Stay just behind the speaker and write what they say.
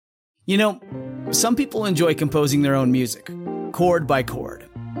You know, some people enjoy composing their own music, chord by chord,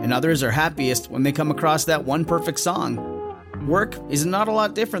 and others are happiest when they come across that one perfect song. Work is not a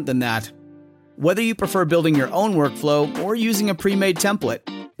lot different than that. Whether you prefer building your own workflow or using a pre-made template,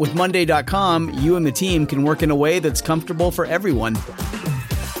 with Monday.com, you and the team can work in a way that's comfortable for everyone.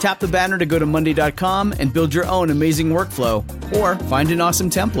 Tap the banner to go to Monday.com and build your own amazing workflow, or find an awesome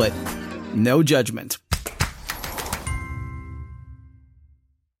template. No judgment.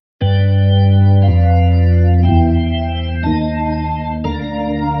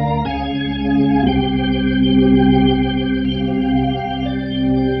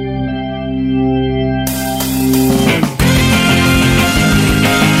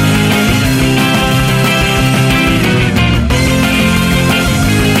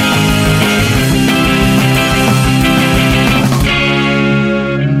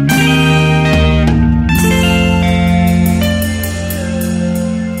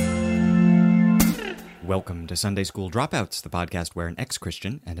 To Sunday School Dropouts, the podcast where an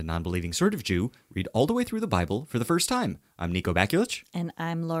ex-Christian and a non-believing sort of Jew read all the way through the Bible for the first time. I'm Niko Gentileschi. And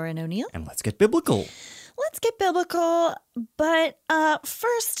I'm Lauren O'Neill. And let's get biblical. Let's get biblical. But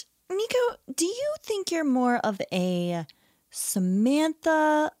first, Niko, do you think you're more of a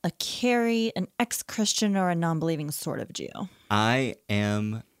Samantha, a Carrie, an ex-Christian, or a non-believing sort of Jew? I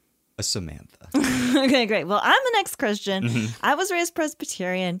am a Samantha. Okay, great. Well, I'm an ex-Christian. Mm-hmm. I was raised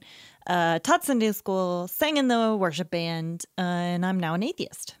Presbyterian. Taught Sunday school, sang in the worship band, and I'm now an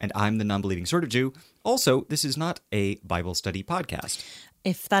atheist. And I'm the non-believing sort of Jew. Also, this is not a Bible study podcast.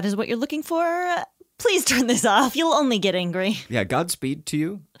 If that is what you're looking for, please turn this off. You'll only get angry. Yeah, Godspeed to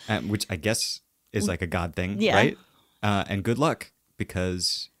you, which I guess is like a God thing, yeah. Right? And good luck,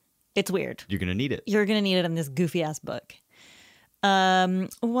 because it's weird. You're going to need it. You're going to need it in this goofy-ass book.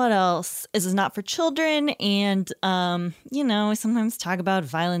 What else? This is not for children, and, we sometimes talk about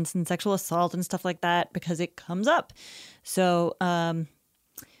violence and sexual assault and stuff like that because it comes up. So,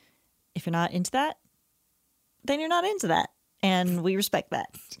 if you're not into that, then you're not into that, and we respect that.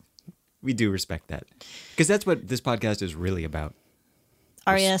 We do respect that, because that's what this podcast is really about.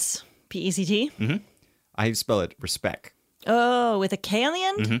 R-E-S-P-E-C-T? Mm-hmm. I spell it respect. Oh, with a K on the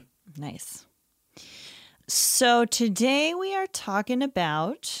end? Mm-hmm. Nice. So today we are talking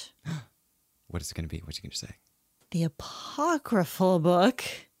about... What is it going to be? What's it going to say? The apocryphal book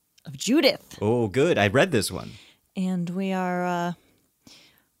of Judith. Oh, good. I read this one. And we are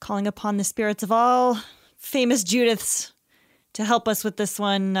calling upon the spirits of all famous Judiths to help us with this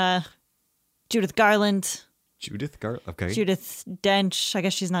one. Judith Garland. Okay. Judith Dench. I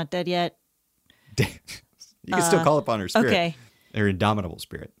guess she's not dead yet. You can still call upon her spirit. Okay. Her indomitable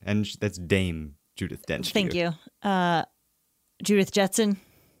spirit. And that's Dame Judith Dench. Thank you. Judith Jetson.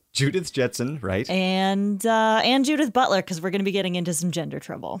 Judith Jetson, right? And Judith Butler, because we're going to be getting into some gender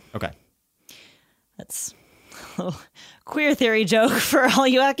trouble. Okay. That's a little queer theory joke for all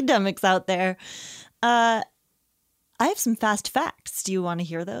you academics out there. I have some fast facts. Do you want to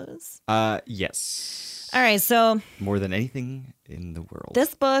hear those? Yes. All right, so... More than anything in the world.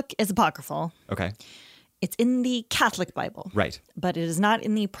 This book is apocryphal. Okay. It's in the Catholic Bible. Right. But it is not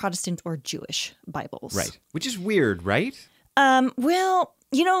in the Protestant or Jewish Bibles. Right. Which is weird, right? Well,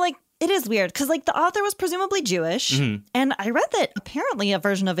 it is weird because, the author was presumably Jewish. Mm-hmm. And I read that apparently a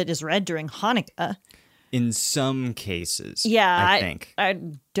version of it is read during Hanukkah. In some cases, yeah, I think. I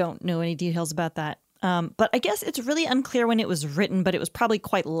don't know any details about that. But I guess it's really unclear when it was written, but it was probably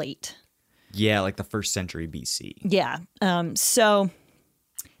quite late. Yeah, like the 1st century BC. Yeah. So...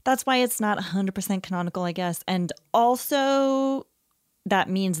 That's why it's not 100% canonical, I guess. And also, that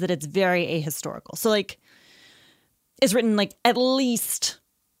means that it's very ahistorical. So, it's written, at least,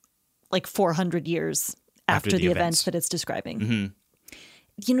 400 years after the events that it's describing.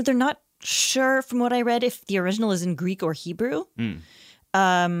 Mm-hmm. They're not sure, from what I read, if the original is in Greek or Hebrew. Mm.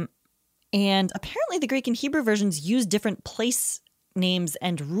 And apparently the Greek and Hebrew versions use different place names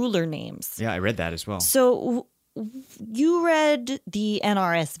and ruler names. Yeah, I read that as well. So... You read the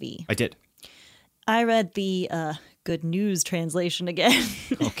NRSV. I did. I read the Good News translation again.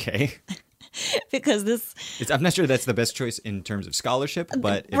 Okay. Because I'm not sure that's the best choice in terms of scholarship,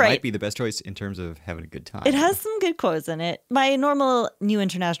 but it might be the best choice in terms of having a good time. It has some good quotes in it. My normal New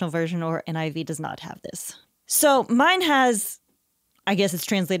International Version or NIV does not have this. So mine has, I guess it's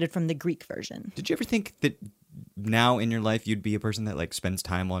translated from the Greek version. Did you ever think that now in your life you'd be a person that spends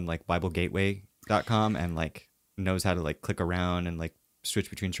time on BibleGateway.com and knows how to click around and switch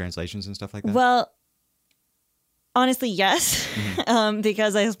between translations and stuff like that? Well, Honestly, yes,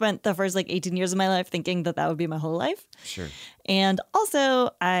 because I spent the first 18 years of my life thinking that would be my whole life. Sure. And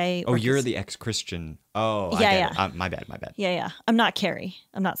also, you're the ex-Christian. Oh, Yeah, I yeah. get it. My bad. Yeah. I'm not Carrie.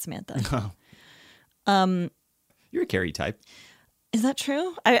 I'm not Samantha. You're a Carrie type. Is that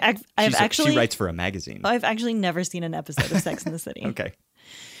true? She writes for a magazine. I've actually never seen an episode of Sex and the City. Okay.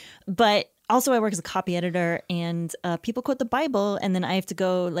 But also, I work as a copy editor, and people quote the Bible, and then I have to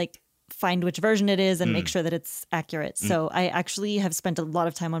go find which version it is and make sure that it's accurate. So I actually have spent a lot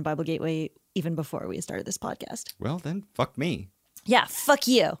of time on Bible Gateway even before we started this podcast. Well, then fuck me. Yeah, fuck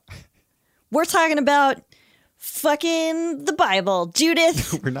you. We're talking about fucking the Bible,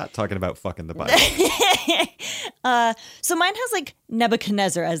 Judith. We're not talking about fucking the Bible. So mine has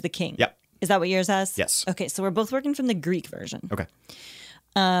Nebuchadnezzar as the king. Yep. Is that what yours has? Yes. Okay, so we're both working from the Greek version. Okay.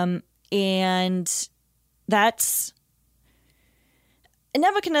 And that's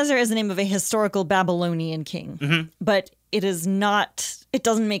Nebuchadnezzar is the name of a historical Babylonian king, but it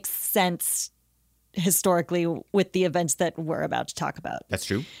doesn't make sense historically with the events that we're about to talk about. That's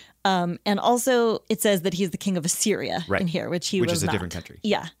true. And also it says that he's the king of Assyria in here, which was is a not. different country.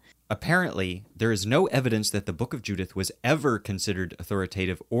 Yeah. Apparently, there is no evidence that the Book of Judith was ever considered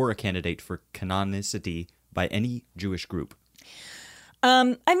authoritative or a candidate for canonicity by any Jewish group. I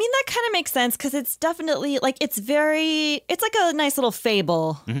mean, that kind of makes sense because it's definitely it's like a nice little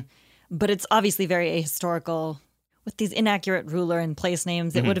fable, but it's obviously very ahistorical with these inaccurate ruler and place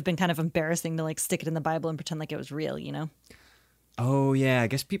names. It would have been kind of embarrassing to stick it in the Bible and pretend like it was real, you know? Oh, yeah. I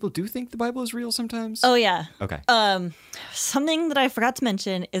guess people do think the Bible is real sometimes. Oh, yeah. Okay. Something that I forgot to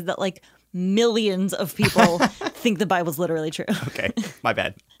mention is that millions of people think the Bible's literally true. Okay. My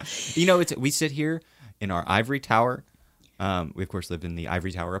bad. We sit here in our ivory tower. We, of course, live in the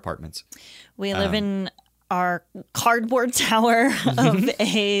Ivory Tower apartments. We live in our cardboard tower of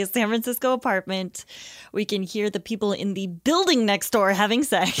a San Francisco apartment. We can hear the people in the building next door having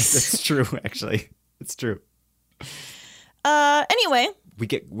sex. That's true, actually. It's true. Anyway.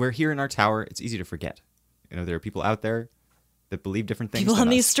 We're here in our tower. It's easy to forget. There are people out there that believe different things. People on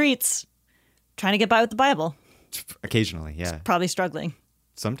these streets trying to get by with the Bible. Occasionally, yeah. Probably struggling.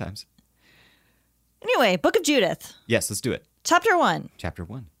 Sometimes. Anyway, Book of Judith. Yes, let's do it. Chapter 1. Chapter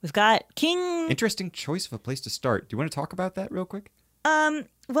 1. We've got King... Interesting choice of a place to start. Do you want to talk about that real quick?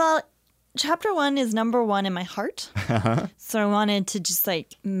 Well, Chapter 1 is number 1 in my heart. So I wanted to just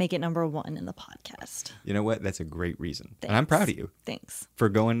make it number 1 in the podcast. You know what? That's a great reason. Thanks. And I'm proud of you. Thanks. For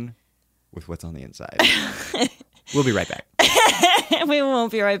going with what's on the inside. We'll be right back. We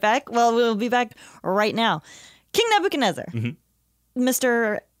won't be right back. Well, we'll be back right now. King Nebuchadnezzar.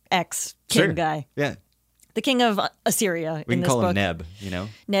 Mr. X king guy. Yeah. The king of Assyria. We can call him Neb,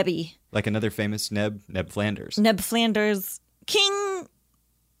 Nebi. Like another famous Neb Flanders. Neb Flanders. King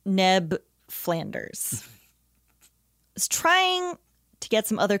Neb Flanders is trying to get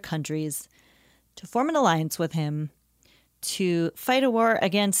some other countries to form an alliance with him to fight a war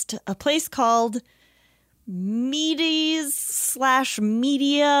against a place called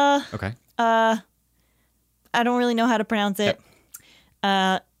Medes/Media. Okay. I don't really know how to pronounce it.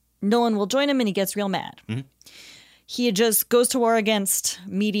 Yep. No one will join him, and he gets real mad. He just goes to war against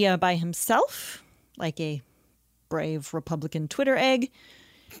Media by himself, like a brave Republican Twitter egg,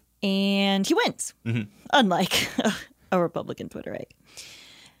 and he wins, unlike a Republican Twitter egg.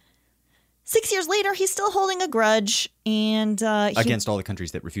 6 years later, he's still holding a grudge, and against all the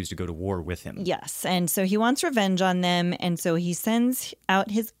countries that refuse to go to war with him. Yes, and so he wants revenge on them, and so he sends out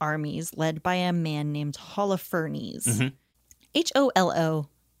his armies led by a man named Holofernes. Holofernes.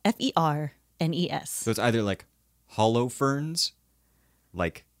 So it's either like Holofernes,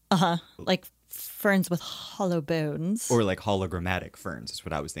 like ferns with hollow bones, or like hologrammatic ferns. Is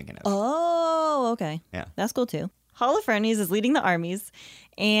what I was thinking of. Oh, okay. Yeah, that's cool too. Holofernes is leading the armies,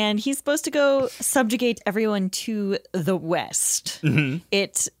 and he's supposed to go subjugate everyone to the west.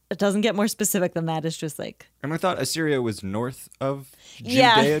 It doesn't get more specific than that. It's just And I thought Assyria was north of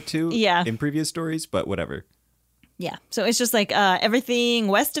Judea too. Yeah. In previous stories, but whatever. Yeah. So it's just everything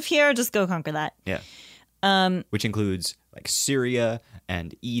west of here, just go conquer that. Yeah. Which includes Syria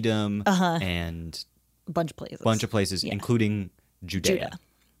and Edom and a bunch of places. Yeah. Including Judah.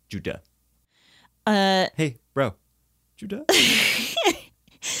 Hey, bro. Judah.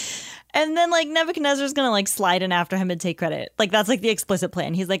 And then Nebuchadnezzar's gonna slide in after him and take credit. That's the explicit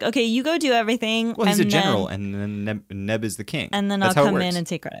plan. He's like, okay, you go do everything. Well, he's a general, and then Neb is the king. And then I'll come in and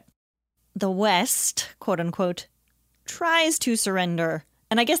take credit. The West, quote unquote, tries to surrender.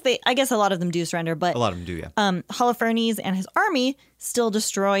 And I guess a lot of them do surrender, but a lot of them do, yeah. Holofernes and his army still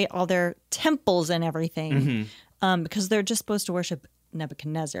destroy all their temples and everything because they're just supposed to worship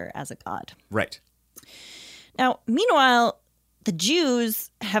Nebuchadnezzar as a god. Right. Now, meanwhile, the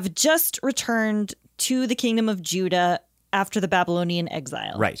Jews have just returned to the kingdom of Judah after the Babylonian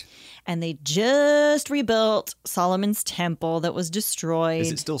exile. Right. And they just rebuilt Solomon's temple that was destroyed.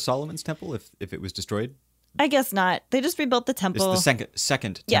 Is it still Solomon's temple if it was destroyed? I guess not. They just rebuilt the temple. It's the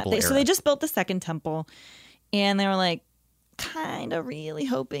second temple era. So they just built the second temple. And they were like, kind of really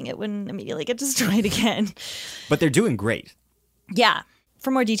hoping it wouldn't immediately get destroyed again. But they're doing great. Yeah. For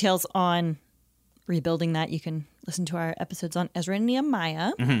more details on rebuilding that, you can listen to our episodes on Ezra and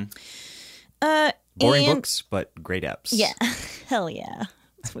Nehemiah. Boring books, but great eps. Yeah. Hell yeah.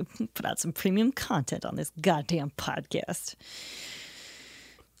 So we put out some premium content on this goddamn podcast.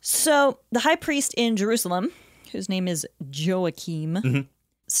 So the high priest in Jerusalem, whose name is Joachim,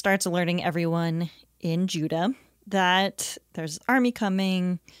 starts alerting everyone in Judah that there's an army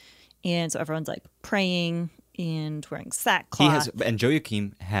coming. And so everyone's like praying and wearing sackcloth. And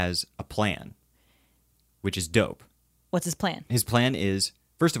Joachim has a plan, which is dope. What's his plan? His plan is,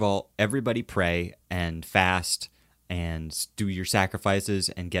 first of all, everybody pray and fast and do your sacrifices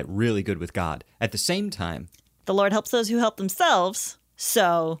and get really good with God. At the same time, the Lord helps those who help themselves.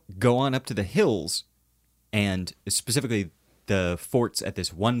 So go on up to the hills and specifically the forts at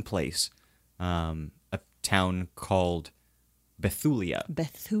this one place, a town called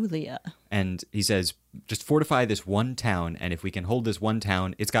Bethulia. And he says, just fortify this one town, and if we can hold this one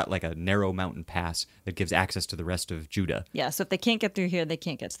town, it's got like a narrow mountain pass that gives access to the rest of Judah. Yeah, so if they can't get through here, they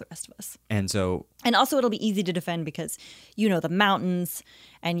can't get to the rest of us. And also it'll be easy to defend because you know the mountains,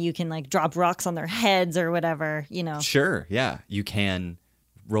 and you can like drop rocks on their heads or whatever, you know. Sure, yeah. You can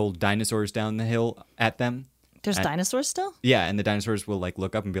roll dinosaurs down the hill at them. There's dinosaurs still? Yeah, and the dinosaurs will like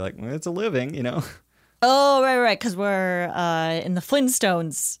look up and be like, well, it's a living, you know. Oh, right, because we're in the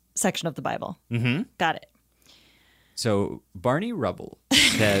Flintstones section of the Bible. Mm-hmm. Got it. So Barney Rubble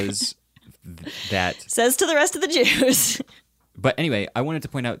says that... Says to the rest of the Jews. But anyway, I wanted to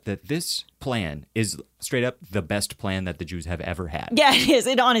point out that this plan is straight up the best plan that the Jews have ever had. Yeah, it is.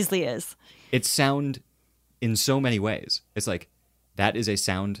 It honestly is. It's sound in so many ways. It's like, that is a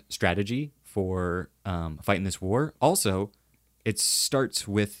sound strategy for fighting this war. Also, it starts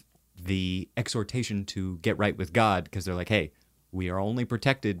with the exhortation to get right with God, because they're like, hey, we are only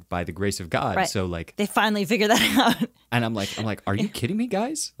protected by the grace of God. Right. So like they finally figure that out. And I'm like, are you kidding me,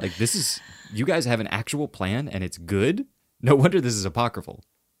 guys? Like, this is, you guys have an actual plan and it's good? No wonder this is apocryphal.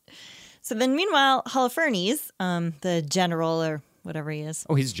 So then meanwhile, Holofernes, the general or whatever he is.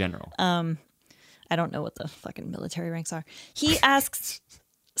 Oh, he's general. I don't know what the fucking military ranks are. He asks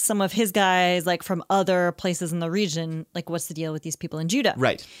some of his guys, like from other places in the region, like, what's the deal with these people in Judah?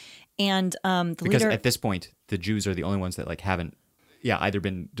 Right. And because at this point, the Jews are the only ones that like haven't, either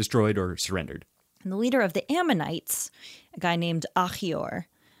been destroyed or surrendered. And the leader of the Ammonites, a guy named Achior,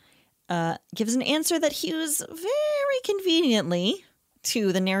 gives an answer that hews very conveniently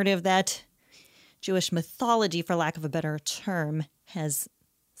to the narrative that Jewish mythology, for lack of a better term, has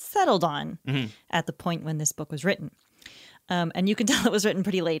settled on at the point when this book was written. And you can tell it was written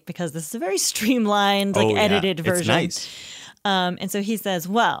pretty late because this is a very streamlined, edited version. It's nice. And so he says,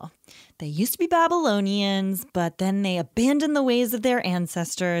 well, they used to be Babylonians, but then they abandoned the ways of their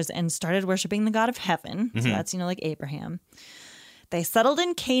ancestors and started worshiping the God of heaven. So that's, like Abraham. They settled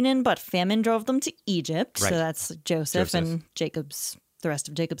in Canaan, but famine drove them to Egypt. Right. So that's Joseph and the rest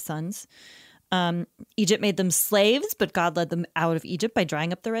of Jacob's sons. Egypt made them slaves, but God led them out of Egypt by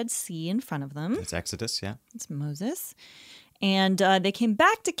drying up the Red Sea in front of them. It's Exodus, yeah. It's Moses. And they came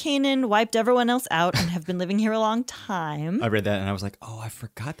back to Canaan, wiped everyone else out, and have been living here a long time. I read that and I was like, oh, I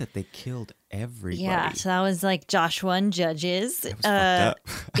forgot that they killed everybody. Yeah, so that was like Joshua and Judges. That was fucked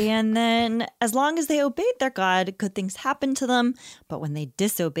up. And then as long as they obeyed their God, good things happened to them. But when they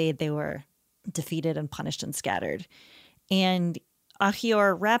disobeyed, they were defeated and punished and scattered. And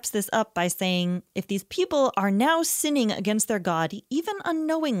Achior wraps this up by saying, if these people are now sinning against their God, even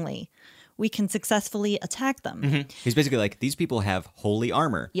unknowingly, we can successfully attack them. Mm-hmm. He's basically like, these people have holy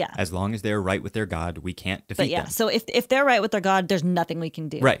armor. Yeah. As long as they're right with their God, we can't defeat them. So if they're right with their God, there's nothing we can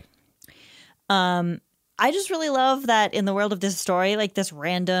do. Right. I just really love that in the world of this story, like this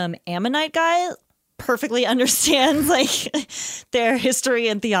random Ammonite guy perfectly understands like their history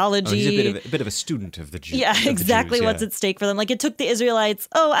and theology. Oh, he's a bit of a student of the Jews. Yeah, exactly Jews, what's at stake for them. Like it took the Israelites,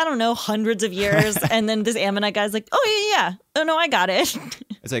 hundreds of years. And then this Ammonite guy's like, yeah. Oh, no, I got it.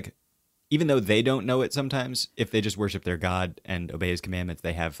 It's like, even though they don't know it sometimes, if they just worship their God and obey his commandments,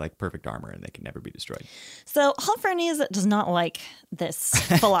 they have like perfect armor and they can never be destroyed. So Holofernes does not like this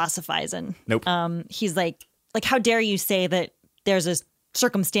philosophizing. Nope. He's like, how dare you say that there's a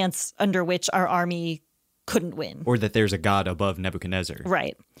circumstance under which our army couldn't win. Or that there's a God above Nebuchadnezzar.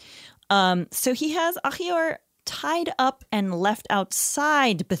 Right. So he has Achior tied up and left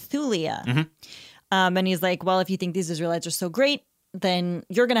outside Bethulia. Mm-hmm. And he's like, well, if you think these Israelites are so great, then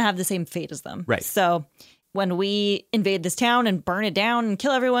you're going to have the same fate as them. Right. So when we invade this town and burn it down and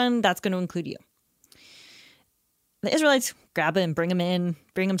kill everyone, that's going to include you. The Israelites grab him, bring him in,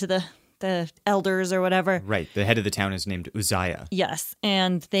 bring him to the elders or whatever. Right. The head of the town is named Uzziah. Yes.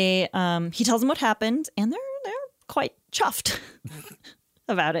 And they he tells them what happened, and they're quite chuffed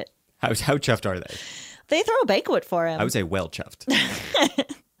about it. How chuffed are they? They throw a banquet for him. I would say well chuffed.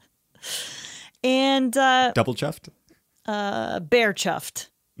 And double chuffed? Bear chuffed.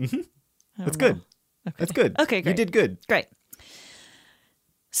 Mm-hmm. That's good. Okay. That's good. Okay, great. You did good. Great.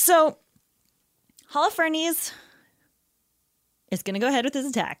 So Holofernes is going to go ahead with his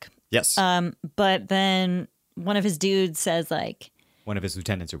attack. Yes. But then one of his dudes says, like... One of his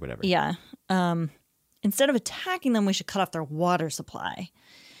lieutenants or whatever. Yeah. Instead of attacking them, we should cut off their water supply.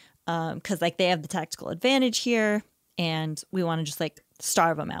 Because, like, they have the tactical advantage here, and we want to just, like,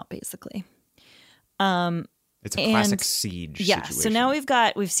 starve them out, basically. It's a classic siege situation. So now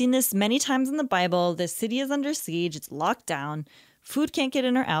we've seen this many times in the Bible. This city is under siege. It's locked down. Food can't get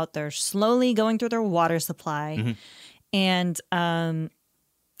in or out. They're slowly going through their water supply. Mm-hmm. And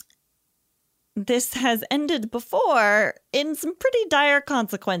this has ended before in some pretty dire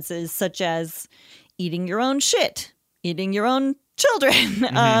consequences, such as eating your own shit, eating your own children,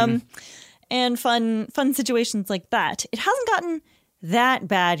 Mm-hmm. And fun situations like that. It hasn't gotten that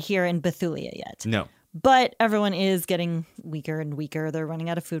bad here in Bethulia yet. No. But everyone is getting weaker and weaker. They're running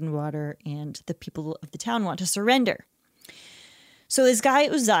out of food and water, and the people of the town want to surrender. So this guy,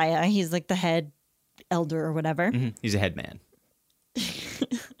 Uzziah, he's like the head elder or whatever. Mm-hmm. He's a head man.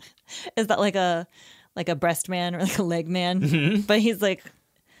 Is that like a breast man or like a leg man? Mm-hmm. But he's like,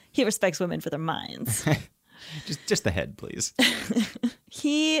 he respects women for their minds. just the head, please.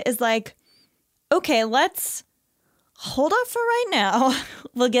 He is like, okay, let's hold off for right now.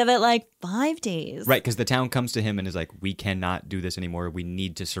 We'll give it like 5 days. Right, because the town comes to him and is like, we cannot do this anymore. We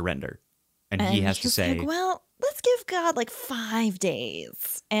need to surrender. And he has to say, like, well, let's give God like 5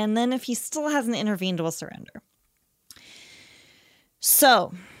 days. And then if he still hasn't intervened, we'll surrender.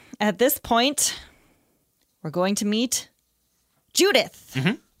 So at this point, we're going to meet Judith,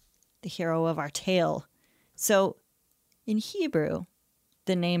 mm-hmm. the hero of our tale. So in Hebrew,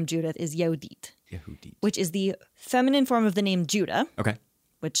 the name Judith is Yehudit, which is the feminine form of the name Judah. Okay.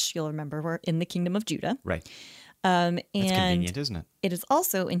 Which you'll remember we're in the kingdom of Judah. Right. And That's convenient, isn't it? It is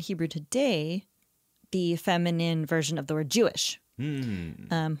also in Hebrew today the feminine version of the word Jewish,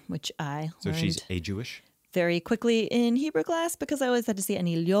 which I learned she's a Jewish? very quickly in Hebrew class because I always had to say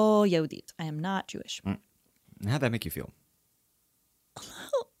Ani lo Yehudit. I am not Jewish. How'd that make you feel?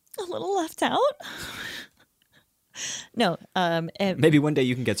 A little left out. No. Maybe one day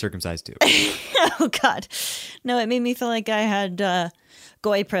you can get circumcised too. Oh, God. No, it made me feel like I had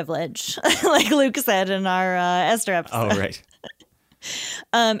goy privilege, like Luke said in our Esther episode. Oh, right.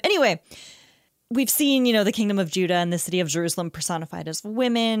 Anyway, we've seen, the kingdom of Judah and the city of Jerusalem personified as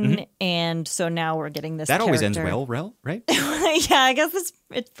women. Mm-hmm. And so now we're getting this That always ends character. well, right? Yeah, I guess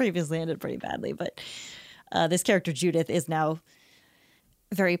it previously ended pretty badly. But this character, Judith, is now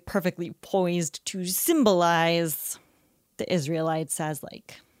very perfectly poised to symbolize the Israelites as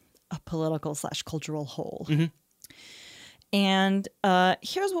like a political / cultural whole. Mm-hmm. And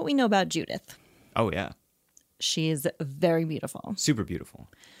here's what we know about Judith. Oh, yeah. She is very beautiful. Super beautiful.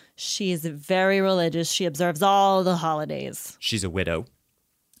 She is very religious. She observes all the holidays. She's a widow.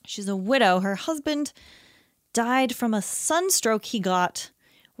 She's a widow. Her husband died from a sunstroke he got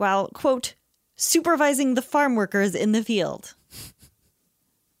while, quote, supervising the farm workers in the field.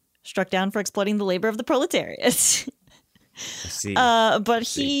 Struck down for exploiting the labor of the proletariat. I see. But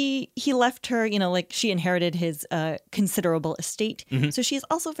he left her, like she inherited his considerable estate. Mm-hmm. So she's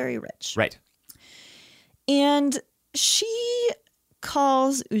also very rich. Right. And she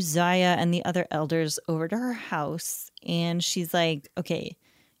calls Uzziah and the other elders over to her house. And she's like, okay,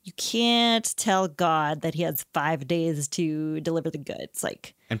 you can't tell God that he has 5 days to deliver the goods.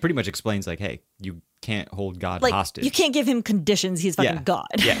 And pretty much explains like, hey, you can't hold God like, hostage. You can't give him conditions. He's fucking God.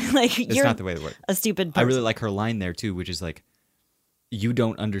 Yeah. It's not the way it works. A stupid person. I really like her line there too, which is like, you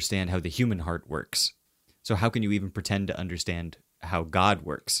don't understand how the human heart works. So how can you even pretend to understand how God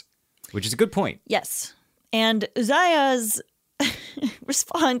works? Which is a good point. Yes. And Uzziah's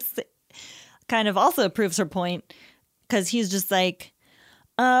response kind of also proves her point because he's just like,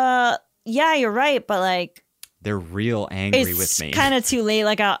 yeah, you're right, but like, they're real angry with me. It's kind of too late.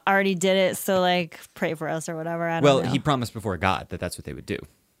 Like, I already did it. So, like, pray for us or whatever. I don't know. Well, he promised before God that that's what they would do.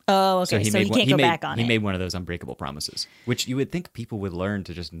 Oh, okay. So he can't go back on it. He made one of those unbreakable promises, which you would think people would learn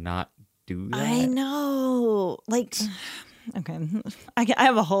to just not do that. I know. Like, okay. I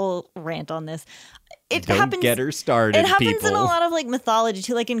have a whole rant on this. Don't get her started, It happens people. in a lot of like mythology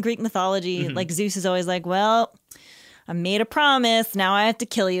too. Like in Greek mythology, like Zeus is always like, well, I made a promise. Now I have to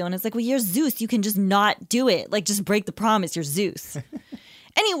kill you. And it's like, well, you're Zeus. You can just not do it. Like, just break the promise. You're Zeus.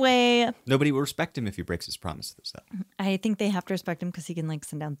 Anyway. Nobody will respect him if he breaks his promise. I think they have to respect him because he can like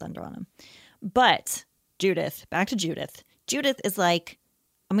send down thunder on him. But Judith, back to Judith. Judith is like,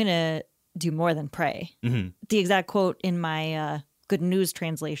 I'm going to do more than pray. The exact quote in my Good News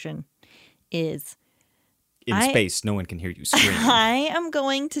translation is, In space, no one can hear you scream. I am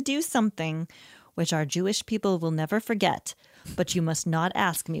going to do something which our Jewish people will never forget, but you must not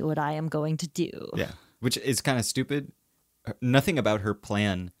ask me what I am going to do. Yeah, which is kind of stupid. Nothing about her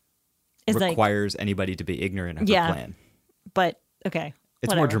plan It's requires anybody to be ignorant of her plan. But, okay. It's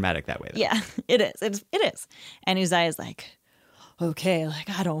whatever. more dramatic that way, though. Yeah, it is. It is. And Uzziah is like, okay, like,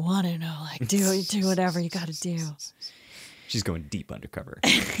 I don't want to know. Like, do whatever you got to do. She's going deep undercover.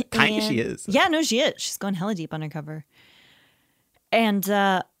 Kind of she is. Yeah, no, she is. She's going hella deep undercover. And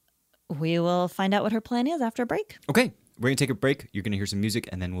we will find out what her plan is after a break. Okay, we're going to take a break. You're going to hear some music,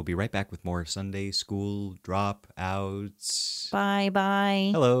 and then we'll be right back with more Sunday School Dropouts.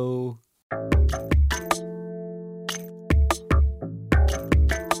 Bye-bye. Hello.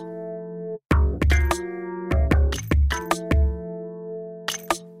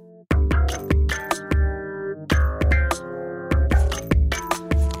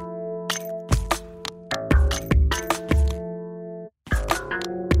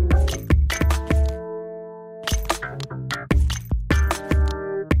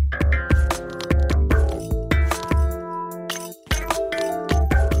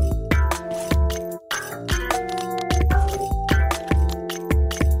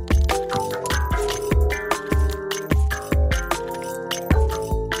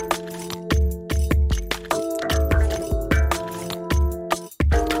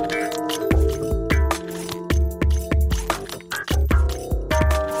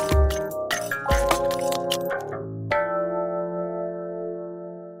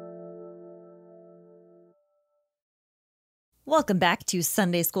 Welcome back to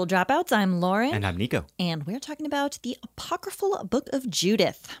Sunday School Dropouts. I'm Lauren. And I'm Niko. And we're talking about the apocryphal book of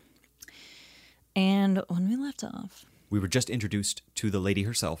Judith. And when we left off, we were just introduced to the lady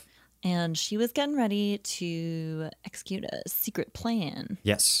herself. And she was getting ready to execute a secret plan.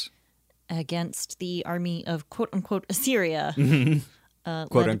 Yes. Against the army of quote-unquote Assyria.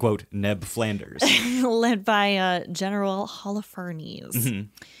 Quote-unquote Neb Flanders. Led by General Holofernes.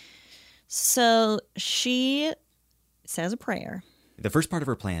 So she says a prayer. The first part of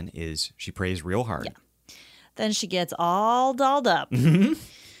her plan is she prays real hard. Yeah. Then she gets all dolled up.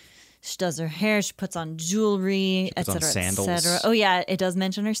 She does her hair. She puts on jewelry, etc., etc. Oh, yeah. It does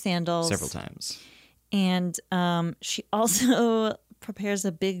mention her sandals. Several times. And she also prepares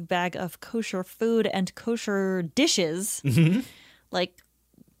a big bag of kosher food and kosher dishes, like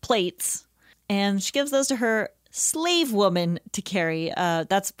plates. And she gives those to her slave woman to carry.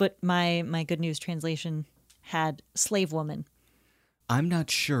 That's what my Good News translation had, slave woman. I'm not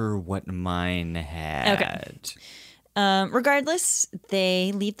sure what mine had. Okay. Regardless,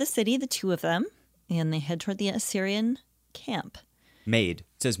 they leave the city, the two of them, and they head toward the Assyrian camp. Maid.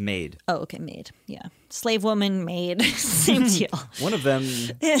 It says maid. Oh, okay, maid. Yeah. Slave woman, maid. Same deal. One of them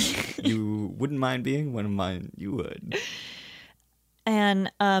you wouldn't mind being, one of mine you would.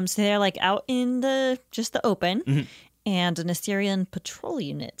 And so they're like out in the open, and an Assyrian patrol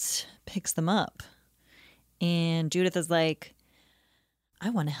unit picks them up. And Judith is like, I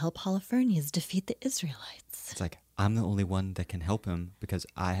want to help Holofernes defeat the Israelites. It's like, I'm the only one that can help him because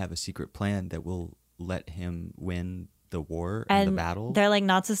I have a secret plan that will let him win the war and the battle. They're like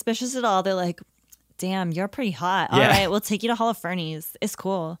not suspicious at all. They're like, damn, you're pretty hot. All right, we'll take you to Holofernes. It's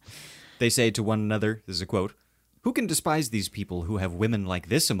cool. They say to one another, this is a quote, "Who can despise these people who have women like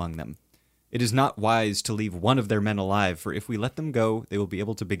this among them? It is not wise to leave one of their men alive, for if we let them go, they will be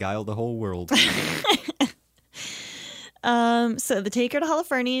able to beguile the whole world." So they take her to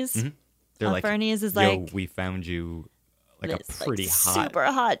Holofernes. Holofernes is like, yo, we found you like a pretty hot, super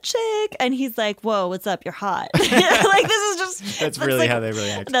hot chick. And he's like, whoa, what's up? You're hot. Like, this is just... That's really like, how they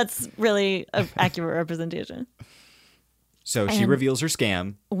really act. That's really an accurate representation. So she reveals her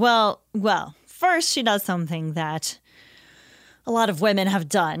scam. Well, first she does something that a lot of women have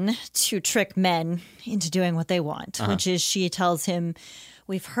done to trick men into doing what they want, which is she tells him,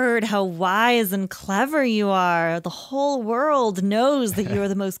 we've heard how wise and clever you are. The whole world knows that you are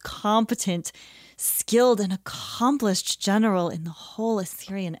the most competent, skilled, and accomplished general in the whole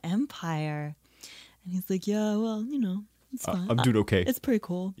Assyrian Empire. And he's like, yeah, well, It's fine. I'm doing okay. It's pretty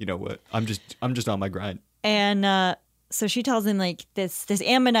cool. You know what? I'm just on my grind. And so she tells him, like, this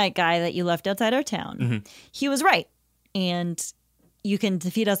Ammonite guy that you left outside our town, he was right. And you can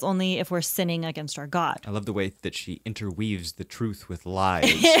defeat us only if we're sinning against our God. I love the way that she interweaves the truth with lies.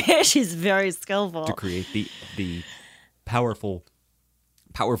 She's very skillful. To create the powerful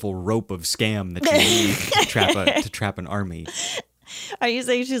rope of scam that you need to trap an army. Are you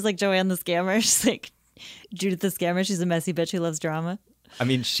saying she's like Joanne the scammer? She's like Judith the scammer. She's a messy bitch who loves drama. I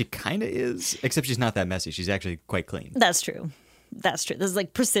mean, she kind of is, except she's not that messy. She's actually quite clean. That's true. This is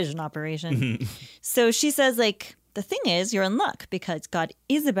like precision operation. So she says, like, the thing is, you're in luck because God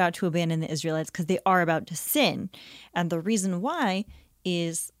is about to abandon the Israelites because they are about to sin. And the reason why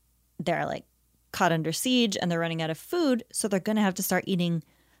is they're like caught under siege and they're running out of food. So they're going to have to start eating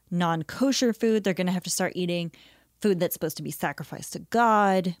non-kosher food. They're going to have to start eating food that's supposed to be sacrificed to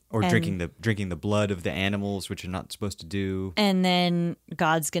God. Or drinking the blood of the animals, which you're not supposed to do. And then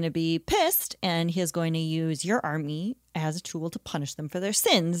God's going to be pissed and he is going to use your army as a tool to punish them for their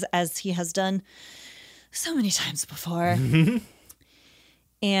sins, as he has done so many times before.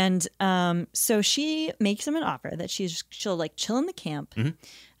 And so she makes him an offer that she'll like chill in the camp.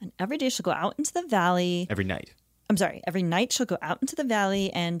 And every day she'll go out into the valley. Every night She'll go out into the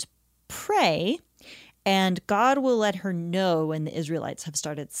valley and pray. And God will let her know when the Israelites have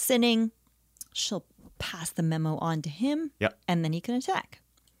started sinning. She'll pass the memo on to him. Yep. And then he can attack.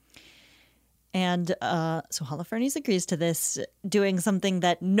 And so Holofernes agrees to this, doing something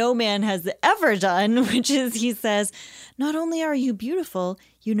that no man has ever done, which is he says, not only are you beautiful,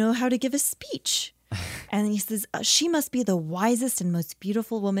 you know how to give a speech. And he says, she must be the wisest and most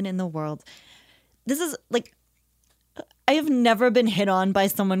beautiful woman in the world. This is like, I have never been hit on by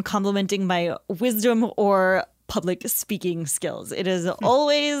someone complimenting my wisdom or public speaking skills. It is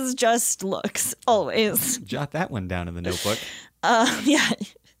always just looks, always. Jot that one down in the notebook. Yeah.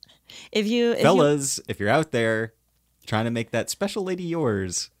 If you're out there trying to make that special lady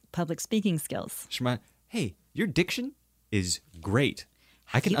yours. Public speaking skills. Hey, your diction is great.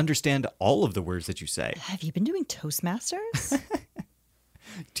 I can understand all of the words that you say. Have you been doing Toastmasters?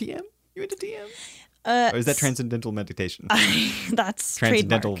 TM? You into TM? Or is that transcendental meditation? That's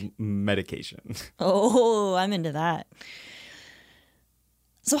transcendental trademark. medication. Oh, I'm into that.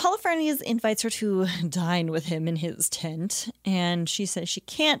 So Holofernes invites her to dine with him in his tent, and she says she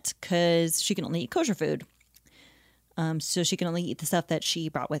can't because she can only eat kosher food. So she can only eat the stuff that she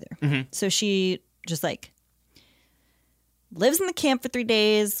brought with her. So she just like lives in the camp for 3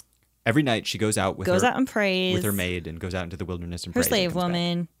 days. Every night she goes out and prays with her maid and goes out into the wilderness and her prays. Her slave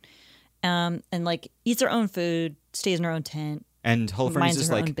woman, and like eats her own food, stays in her own tent. And Holofernes is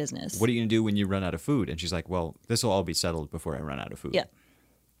like, business. What are you going to do when you run out of food? And she's like, well, this will all be settled before I run out of food. Yeah.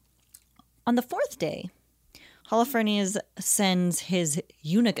 On the 4th day, Holofernes sends his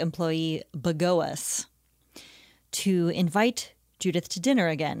eunuch employee, Bagoas, to invite Judith to dinner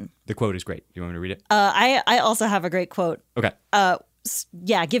again. The quote is great. You want me to read it? I also have a great quote. Okay.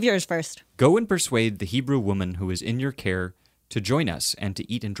 Yeah, give yours first. Go and persuade the Hebrew woman who is in your care to join us and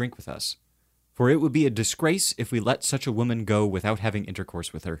to eat and drink with us. For it would be a disgrace if we let such a woman go without having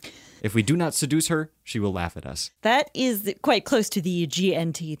intercourse with her. If we do not seduce her, she will laugh at us. That is quite close to the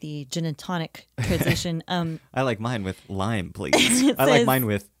GNT, the genitonic translation. I like mine with lime, please. I like mine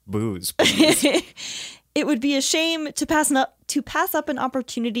with booze, please. It would be a shame to pass up an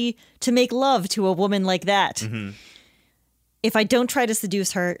opportunity to make love to a woman like that. If I don't try to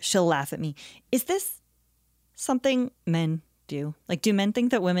seduce her, she'll laugh at me. Is this something men do? Like, do men think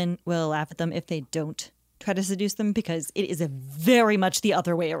that women will laugh at them if they don't try to seduce them? Because it is very much the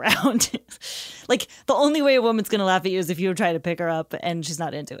other way around. Like, the only way a woman's going to laugh at you is if you try to pick her up and she's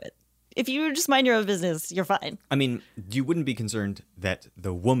not into it. If you just mind your own business, you're fine. I mean, you wouldn't be concerned that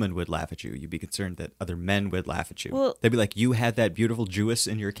the woman would laugh at you. You'd be concerned that other men would laugh at you. Well, they'd be like, you had that beautiful Jewess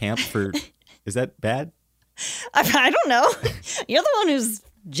in your camp for... Is that bad? I don't know. You're the one who's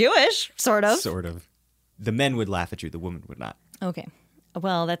Jewish, sort of. Sort of. The men would laugh at you. The woman would not. Okay.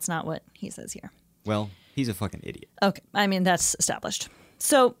 Well, that's not what he says here. Well, he's a fucking idiot. Okay. I mean, that's established.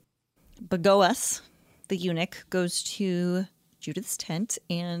 So, Bagoas, the eunuch, goes to Judith's tent.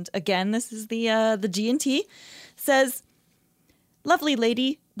 And again, this is the G&T, says, "Lovely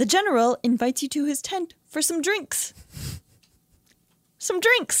lady, the general invites you to his tent for some drinks." Some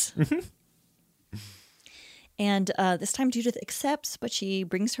drinks. And this time Judith accepts, but she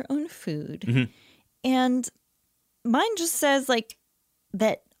brings her own food. And mine just says like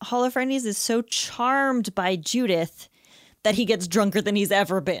that Holofernes is so charmed by Judith that he gets drunker than he's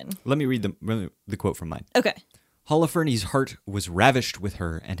ever been. Let me read the quote from mine. Okay. Holofernes' heart was ravished with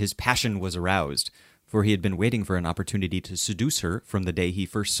her, and his passion was aroused. for he had been waiting for an opportunity to seduce her from the day he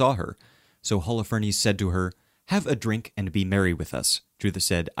first saw her. So Holofernes said to her, "Have a drink and be merry with us." Judith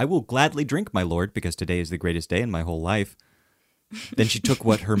said, "I will gladly drink, my lord, because today is the greatest day in my whole life." Then she took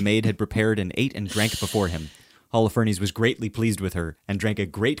what her maid had prepared and ate and drank before him. Holofernes was greatly pleased with her and drank a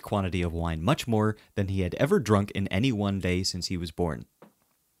great quantity of wine, much more than he had ever drunk in any one day since he was born.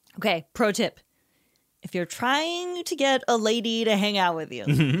 Okay, pro tip. If you're trying to get a lady to hang out with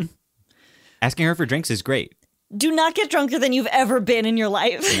you, Asking her for drinks is great. do not get drunker than you've ever been in your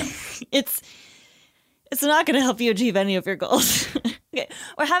life. Yeah. It's not going to help you achieve any of your goals. Okay,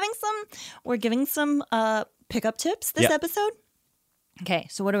 we're giving some pickup tips this episode. Okay,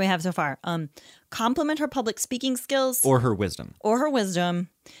 so what do we have so far? Compliment her public speaking skills. Or her wisdom.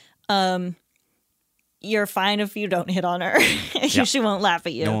 You're fine if you don't hit on her. She won't laugh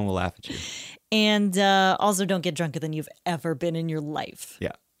at you. No one will laugh at you. And also don't get drunker than you've ever been in your life.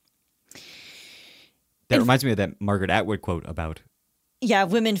 Yeah. That reminds me of that Margaret Atwood quote about... Yeah,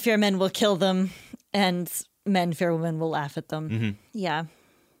 women fear men will kill them, and men fear women will laugh at them. Mm-hmm. Yeah.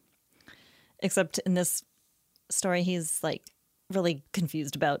 Except in this story, he's like really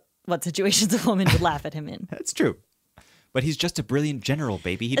confused about what situations a woman would laugh at him in. That's true. But he's just a brilliant general,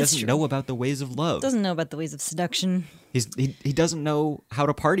 baby. He doesn't know about the ways of love. Doesn't know about the ways of seduction. He doesn't know how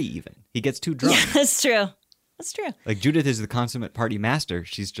to party even. He gets too drunk. Yeah, that's true. That's true. Like Judith is the consummate party master.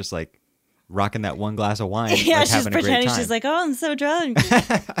 She's just like rocking that one glass of wine. Yeah, like, she's having a great pretending time. she's like, oh, I'm so drunk.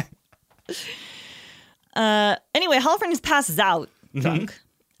 Anyway, Holofernes passes out drunk.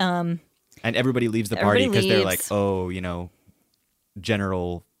 And everybody leaves the party because they're like, leaves. oh,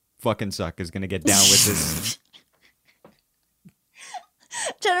 General fucking suck is going to get down with this.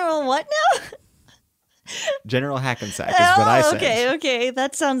 General what now? General Hackensack is what I said. Okay.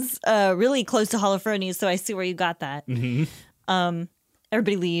 That sounds really close to Holofernes, so I see where you got that. Mm-hmm.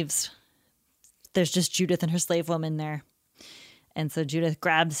 Everybody leaves. There's just Judith and her slave woman there. And so Judith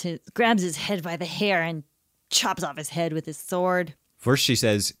grabs his head by the hair and chops off his head with his sword. First she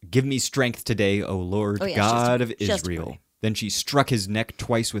says, "Give me strength today, O Lord, God of Israel." Then she struck his neck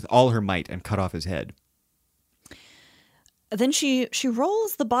twice with all her might and cut off his head. Then she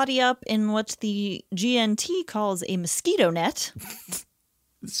rolls the body up in what the GNT calls a mosquito net.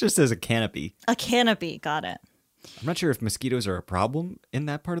 It's just as a canopy. A canopy, got it. I'm not sure if mosquitoes are a problem in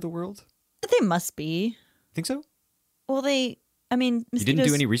that part of the world. They must be. Think so? Well, mosquitoes... You didn't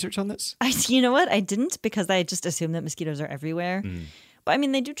do any research on this? You know what? I didn't, because I just assumed that mosquitoes are everywhere. But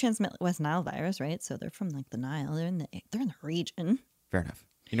they do transmit West Nile virus, right? So they're from like the Nile. They're in the region. Fair enough.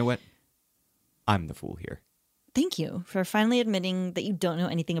 You know what? I'm the fool here. Thank you for finally admitting that you don't know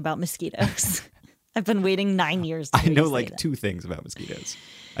anything about mosquitoes. I've been waiting 9 years to I know say like that. 2 things about mosquitoes.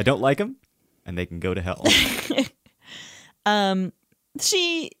 I don't like them, and they can go to hell.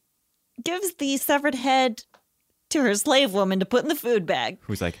 She gives the severed head to her slave woman to put in the food bag.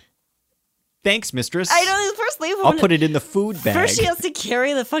 Who's like, "Thanks, mistress. I know, the first slave woman... I'll put it in the food bag." First she has to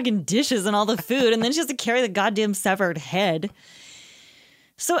carry the fucking dishes and all the food, and then she has to carry the goddamn severed head.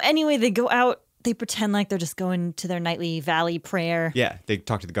 So anyway, they go out. They pretend like they're just going to their nightly valley prayer. Yeah, they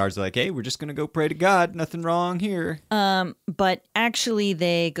talk to the guards. They're like, "Hey, we're just going to go pray to God. Nothing wrong here." But actually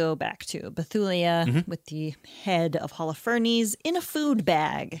they go back to Bethulia with the head of Holofernes in a food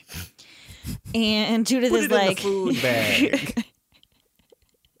bag. And Judith Put is it like... in the food bag.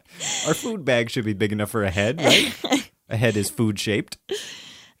 Our food bag should be big enough for a head, right? A head is food shaped.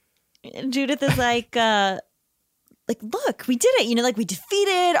 Judith is like, look, we did it. We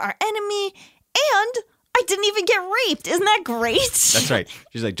defeated our enemy, and I didn't even get raped. Isn't that great? That's right.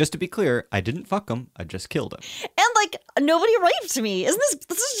 She's like, just to be clear, I didn't fuck him. I just killed him. And nobody raped me. Isn't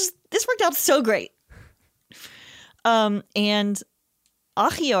this worked out so great? And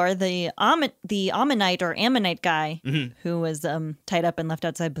Achior, the Ammonite or Ammonite guy who was tied up and left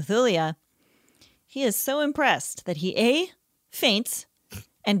outside Bethulia, he is so impressed that he A, faints,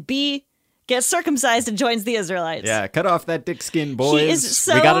 and B, gets circumcised and joins the Israelites. Yeah, cut off that dick skin, boys. He is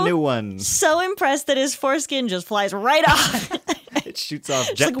We got a new one. So impressed that his foreskin just flies right off. It shoots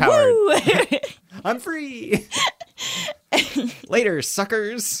off jet It's powered. Woo! I'm free. Later,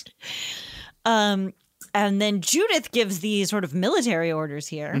 suckers. And then Judith gives these sort of military orders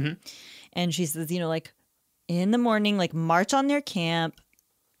here. And she says, in the morning, march on their camp.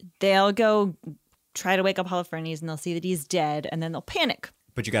 They'll go try to wake up Holofernes and they'll see that he's dead. And then they'll panic.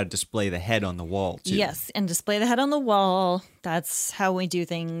 But you got to display the head on the wall, too. Yes, and display the head on the wall. That's how we do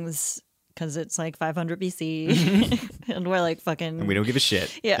things, because it's 500 BC. And we're fucking... And we don't give a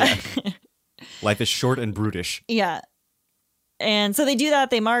shit. Yeah. Life is short and brutish. Yeah. And so they do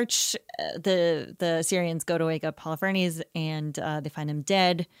that. They march. The Syrians go to wake up Holofernes, and they find him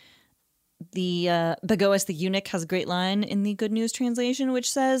dead. The Bagoas the eunuch has a great line in the Good News translation, which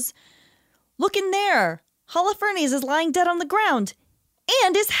says, "Look in there! Holofernes is lying dead on the ground,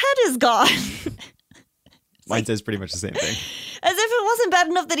 and his head is gone." Mine says pretty much the same thing. As if it wasn't bad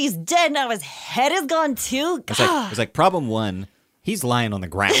enough that he's dead, now his head is gone too. It's like problem one, he's lying on the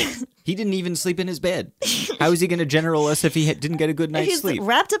ground. He didn't even sleep in his bed. How is he going to general us if he didn't get a good night's He's sleep?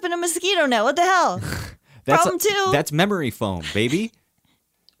 wrapped up in a mosquito net. What the hell? Problem two. That's memory foam, baby.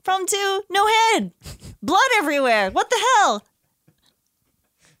 Problem two, no head. Blood everywhere. What the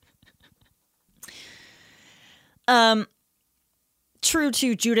hell? True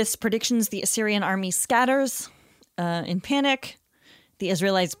to Judith's predictions, the Assyrian army scatters in panic. The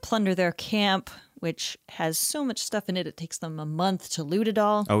Israelites plunder their camp, which has so much stuff in it, it takes them a month to loot it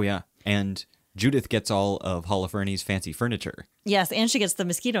all. Oh, yeah. And Judith gets all of Holofernes' fancy furniture. Yes, and she gets the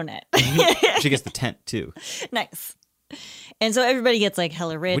mosquito net. She gets the tent, too. Nice. And so everybody gets like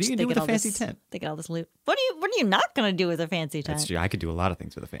hella rich. What are you going to do with a fancy tent? They get all this loot. What are you not going to do with a fancy tent? That's true. I could do a lot of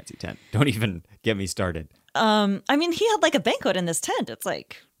things with a fancy tent. Don't even get me started. I mean, he had like a banquet in this tent. It's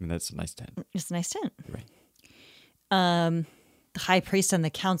like... I mean, that's a nice tent. It's a nice tent. You're right. The high priest and the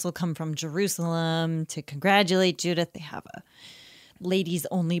council come from Jerusalem to congratulate Judith. They have a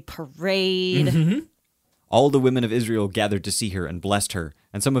ladies-only parade. Mm-hmm. All the women of Israel gathered to see her and blessed her,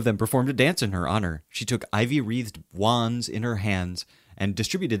 and some of them performed a dance in her honor. She took ivy-wreathed wands in her hands and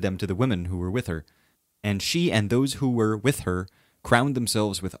distributed them to the women who were with her. And she and those who were with her crowned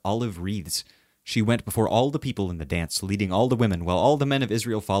themselves with olive wreaths. She went before all the people in the dance, leading all the women, while all the men of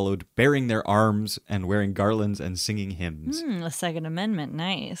Israel followed, bearing their arms and wearing garlands and singing hymns. The Second Amendment,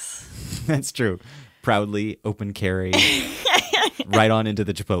 nice. That's true. Proudly, open carry, right on into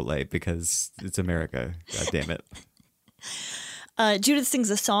the Chipotle, because it's America. God damn it. Judith sings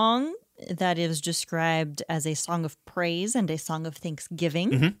a song that is described as a song of praise and a song of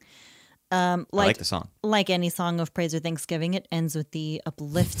thanksgiving. Mm-hmm. I like the song. Like any song of praise or thanksgiving, it ends with the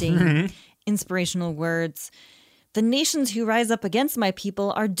uplifting, inspirational words. "The nations who rise up against my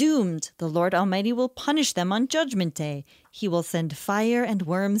people are doomed. The Lord Almighty will punish them on Judgment Day. He will send fire and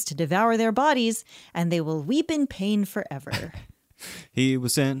worms to devour their bodies, and they will weep in pain forever." He will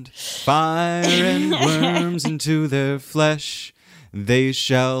send fire and worms into their flesh. They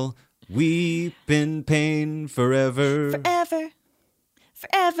shall weep in pain forever. Forever.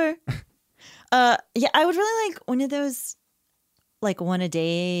 Forever. Yeah, I would really like one of those like one a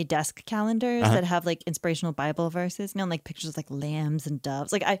day desk calendars that have like inspirational Bible verses, like pictures of like lambs and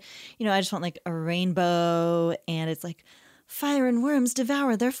doves. Like I just want like a rainbow and it's like fire and worms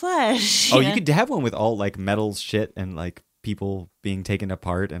devour their flesh. Oh, you could have one with all like metal shit and like people being taken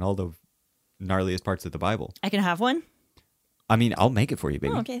apart and all the gnarliest parts of the Bible. I can have one? I mean, I'll make it for you,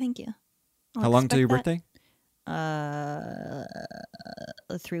 baby. Oh, okay, thank you. How long till your birthday?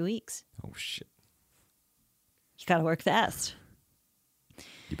 3 weeks. Oh, shit. You gotta work fast.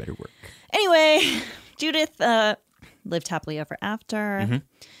 You better work. Anyway, Judith lived happily ever after. Mm-hmm.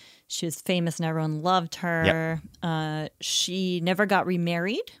 She was famous and everyone loved her. Yep. She never got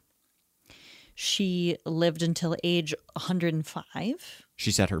remarried. She lived until age 105.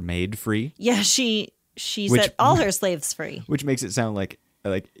 She set her maid free. Yeah, she set all her slaves free. Which makes it sound like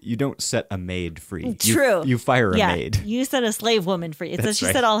you don't set a maid free. True. You fire a maid. You set a slave woman free. It says she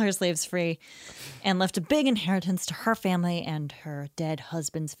set all her slaves free and left a big inheritance to her family and her dead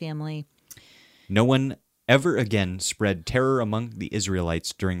husband's family. No one ever again spread terror among the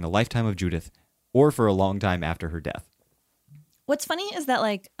Israelites during the lifetime of Judith or for a long time after her death. What's funny is that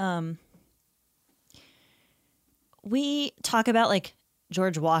we talk about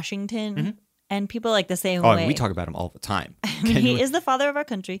George Washington and people the same way. Oh, and we talk about him all the time. He is the father of our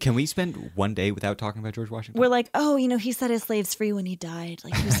country. Can we spend one day without talking about George Washington? We're like, oh, he set his slaves free when he died.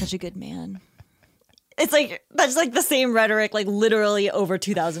 He was such a good man. It's that's the same rhetoric, literally over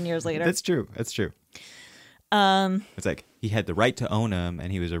 2,000 years later. That's true. That's true. It's he had the right to own them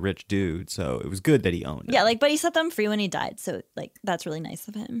and he was a rich dude, so it was good that he owned them. Yeah, but he set them free when he died, so that's really nice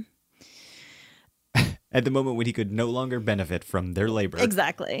of him. At the moment when he could no longer benefit from their labor.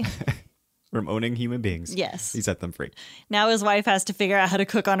 Exactly. From owning human beings. Yes. He set them free. Now his wife has to figure out how to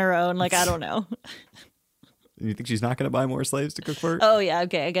cook on her own. I don't know. You think she's not going to buy more slaves to cook for her? Oh, yeah.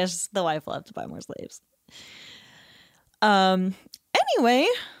 Okay. I guess the wife will have to buy more slaves. Anyway,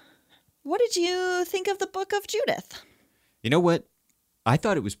 what did you think of the book of Judith? You know what? I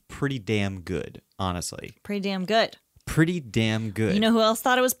thought it was pretty damn good, honestly. Pretty damn good. Pretty damn good. You know who else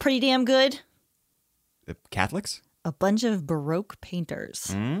thought it was pretty damn good? The Catholics? A bunch of Baroque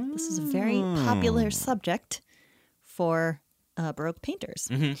painters. This is a very popular subject for Baroque painters.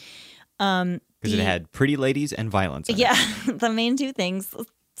 Mm-hmm. Because it had pretty ladies and violence. Yeah, the main two things.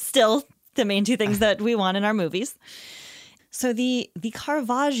 Still the main two things that we want in our movies. So the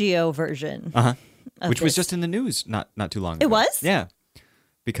Caravaggio version, which was just in the news not too long ago. It was? Yeah,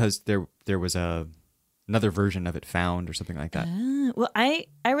 because there was another version of it found or something like that. Well, I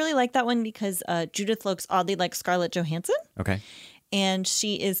really like that one because Judith looks oddly like Scarlett Johansson. Okay. And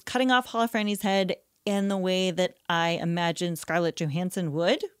she is cutting off Holofernes' head in the way that I imagine Scarlett Johansson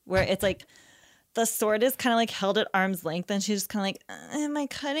would, where it's like the sword is kind of like held at arm's length and she's just kind of like, am I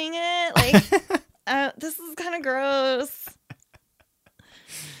cutting it? Like, this is kind of gross.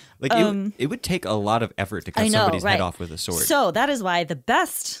 Like it would take a lot of effort to cut somebody's head off with a sword. So that is why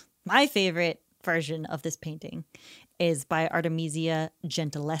my favorite version of this painting is by Artemisia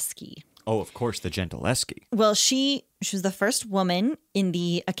Gentileschi. Oh, of course, the Gentileschi. Well, she was the first woman in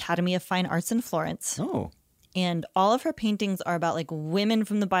the Academy of Fine Arts in Florence. Oh. And all of her paintings are about like women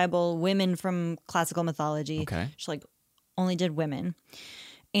from the Bible, women from classical mythology. Okay. She like only did women.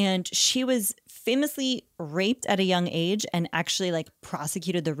 And she was famously raped at a young age and actually like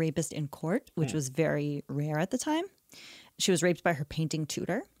prosecuted the rapist in court, which was very rare at the time. She was raped by her painting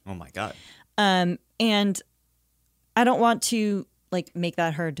tutor. Oh my God. And I don't want to like make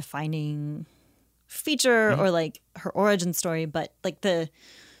that her defining feature or like her origin story, but like the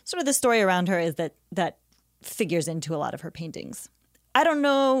sort of the story around her is that figures into a lot of her paintings. I don't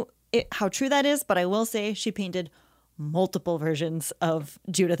know how true that is, but I will say she painted multiple versions of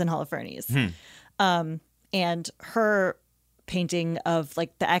Judith and Holofernes. And her painting of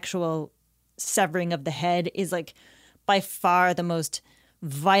like the actual severing of the head is like by far the most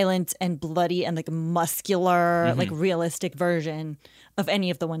violent and bloody and like muscular, like realistic version of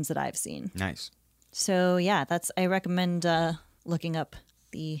any of the ones that I've seen. Nice. So yeah, I recommend looking up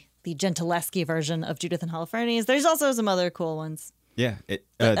the Gentileschi version of Judith and Holofernes. There's also some other cool ones. Yeah.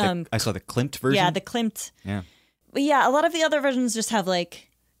 I saw the Klimt version. Yeah, the Klimt. Yeah. But yeah, a lot of the other versions just have like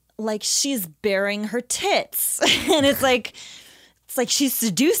she's baring her tits. And it's like she's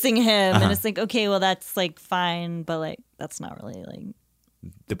seducing him. And it's like, okay, well that's like fine, but like that's not really like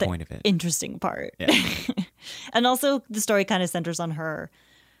the point of it. Interesting part. Yeah. And also the story kind of centers on her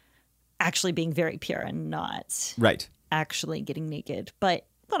actually being very pure and not actually getting naked. But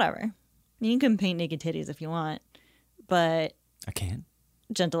whatever. You can paint naked titties if you want. But I can.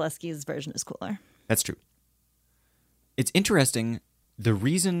 Gentileschi's version is cooler. That's true. It's interesting. The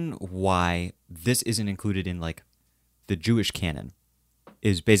reason why this isn't included in like the Jewish canon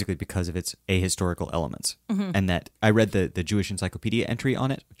is basically because of its ahistorical elements. And that I read the Jewish Encyclopedia entry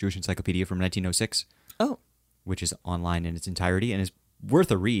on it, Jewish Encyclopedia from 1906. Oh. Which is online in its entirety and is worth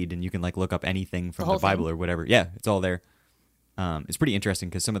a read. And you can like look up anything from the Bible or whatever. Yeah, it's all there. It's pretty interesting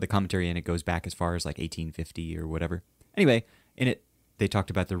because some of the commentary in it goes back as far as like 1850 or whatever. Anyway, in it, they talked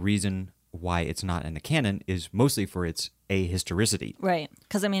about the reason why it's not in the canon is mostly for its ahistoricity. Right.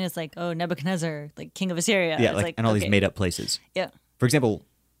 Because I mean, it's like, oh, Nebuchadnezzar, like king of Assyria. Yeah, like and all these made up places. Yeah. For example,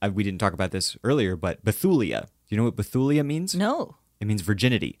 we didn't talk about this earlier, but Bethulia. Do you know what Bethulia means? No. It means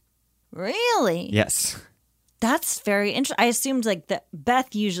virginity. Really? Yes. That's very interesting. I assumed like that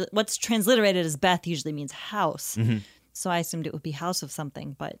Beth usually, what's transliterated as Beth usually means house. So I assumed it would be house of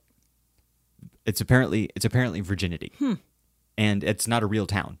something, but it's apparently virginity. And it's not a real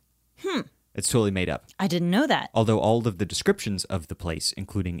town. It's totally made up. I didn't know that. Although all of the descriptions of the place,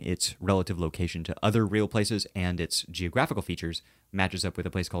 including its relative location to other real places and its geographical features, matches up with a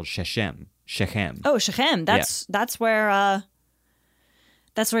place called Shechem. Oh, Shechem. That's where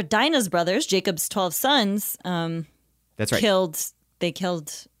Dinah's brothers, Jacob's 12 sons, that's right. killed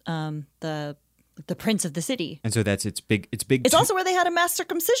the prince of the city. And so that's its big. It's also where they had a mass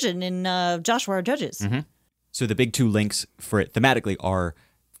circumcision in Joshua or Judges. So the big two links for it thematically are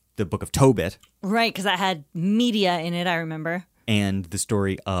the book of Tobit. Right, because that had media in it, I remember. And the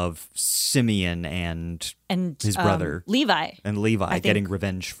story of Simeon and his brother. Levi. And Levi getting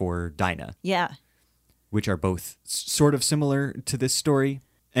revenge for Dinah. Yeah. Which are both sort of similar to this story.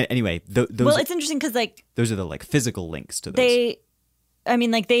 Anyway, those. Well, it's interesting because like those are the like physical links to those. They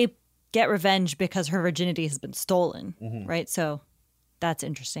get revenge because her virginity has been stolen, right? So that's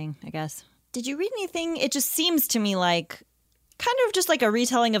interesting, I guess. Did you read anything? It just seems to me like kind of just like a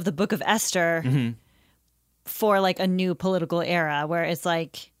retelling of the Book of Esther for like a new political era where it's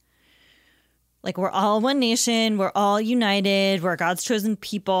like we're all one nation, we're all united, we're God's chosen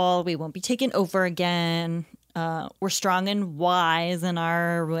people, we won't be taken over again. We're strong and wise, and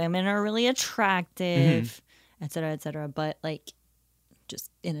our women are really attractive, et cetera, but like just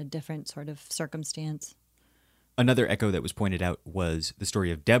in a different sort of circumstance. Another echo that was pointed out was the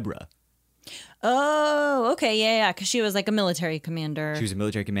story of Deborah. Oh, okay, yeah, because she was like a military commander. She was a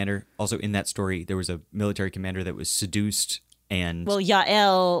military commander. Also, in that story, there was a military commander that was seduced and... Well,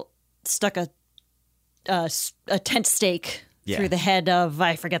 Yael stuck a tent stake Yeah. through the head of,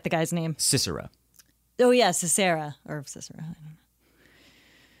 I forget the guy's name. Sisera. Oh yeah, Sisera. I don't know.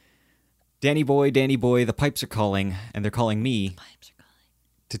 Danny boy, the pipes are calling, and they're calling me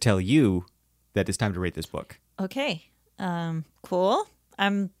to tell you that it's time to rate this book. Okay. Cool.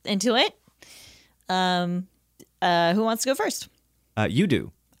 I'm into it. Who wants to go first? You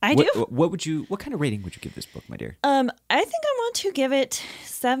do. I do? What kind of rating would you give this book, my dear? I think I want to give it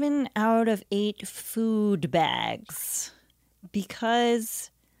 7 out of 8 food bags.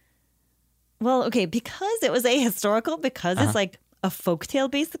 Because it was ahistorical, because it's like a folktale,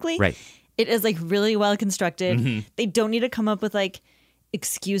 basically. Right. It is like really well constructed. Mm-hmm. They don't need to come up with like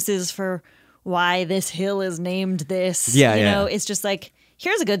excuses for why this hill is named this. Yeah, you yeah. know, it's just like,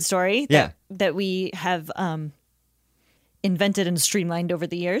 here's a good story that we have invented and streamlined over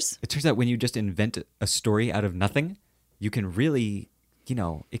the years. It turns out when you just invent a story out of nothing, you can really,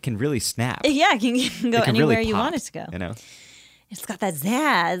 it can really snap. Yeah, you can go It can anywhere really you pop, want it to go. It's got that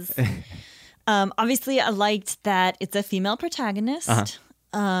zazz. Obviously, I liked that it's a female protagonist.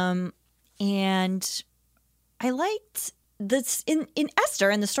 And I liked this in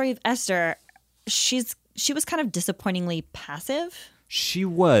Esther, in the story of Esther, she was kind of disappointingly passive. She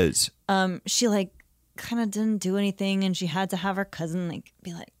was. She like kind of didn't do anything, and she had to have her cousin like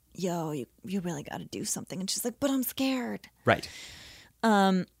be like, yo, you really got to do something. And she's like, but I'm scared. Right.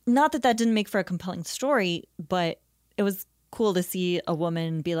 Not that didn't make for a compelling story, but it was cool to see a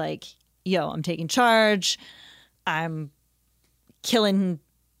woman be like, yo, I'm taking charge. I'm killing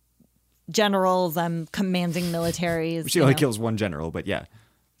generals. I'm commanding militaries. She only kills one general, but yeah.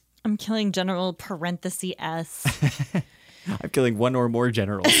 I'm killing general parenthesis S. I'm killing one or more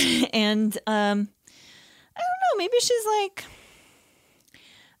generals. And I don't know, maybe she's like,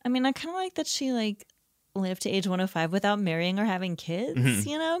 I mean, I kind of like that she like lived to age 105 without marrying or having kids, because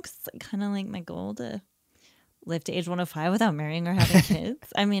it's like, kind of like my goal to live to age 105 without marrying or having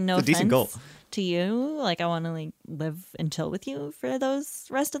kids. I mean, no It's a decent goal to you. Like, I want to like live and chill with you for those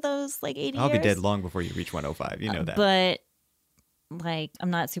rest of those like 80 I'll years. be dead long before you reach 105. You know that. But like,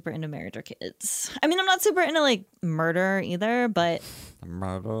 I'm not super into marriage or kids. I mean, I'm not super into like murder either, but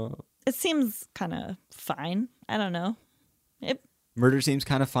it seems kind of fine. I don't know. Murder seems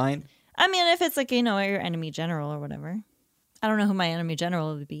kind of fine. I mean, if it's like, your enemy general or whatever. I don't know who my enemy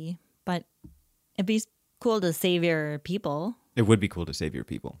general would be, but it'd be cool to save your people. It would be cool to save your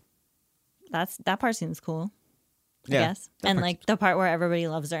people. That part seems cool, I Yeah, guess. And like the part where everybody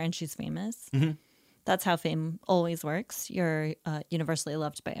loves her and she's famous. Mm-hmm. That's how fame always works. You're universally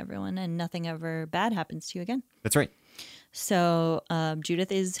loved by everyone and nothing ever bad happens to you again. That's right. So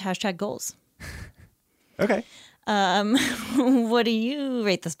Judith is #goals. Okay. What do you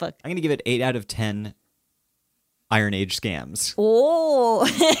rate this book? I'm going to give it 8 out of 10 Iron Age scams. Oh.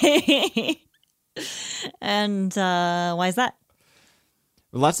 And why is that?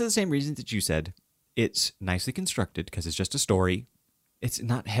 Lots of the same reasons that you said. It's nicely constructed because it's just a story. It's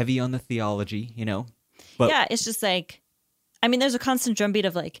not heavy on the theology, But yeah, it's just like, I mean, there's a constant drumbeat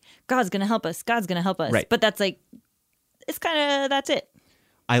of like, God's going to help us. God's going to help us. Right. But that's like, it's kind of, that's it.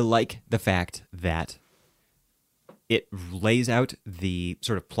 I like the fact that it lays out the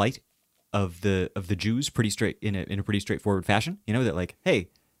sort of plight of the Jews pretty straight in a pretty straightforward fashion. That like, hey,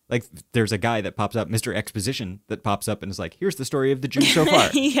 like there's a guy that pops up, Mr. Exposition, that pops up and is like, here's the story of the Jews so far.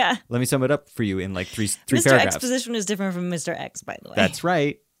 Yeah. Let me sum it up for you in like three Mr. paragraphs. Exposition is different from Mr. X, by the way. That's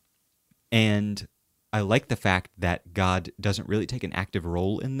right. And I like the fact that God doesn't really take an active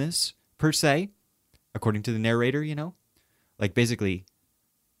role in this, per se, according to the narrator, Like basically,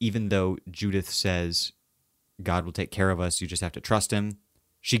 even though Judith says, God will take care of us, you just have to trust him,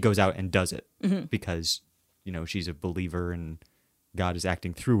 she goes out and does it because, she's a believer and God is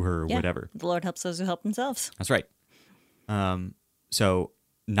acting through her or whatever. The Lord helps those who help themselves. That's right. So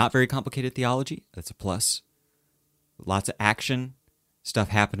not very complicated theology. That's a plus. Lots of action, stuff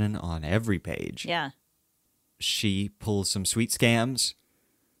happening on every page. Yeah. She pulls some sweet scams.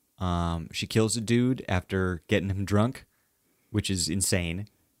 She kills a dude after getting him drunk, which is insane.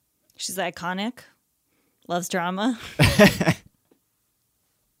 She's iconic. Loves drama.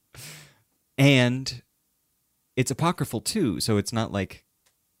 And it's apocryphal too, so it's not like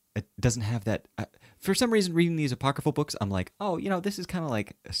it doesn't have that. For some reason, reading these apocryphal books, I'm like, oh, this is kind of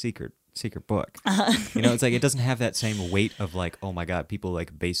like a secret book. It's like it doesn't have that same weight of like, oh my God, people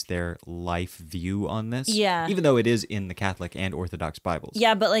like base their life view on this. Yeah. Even though it is in the Catholic and Orthodox Bibles.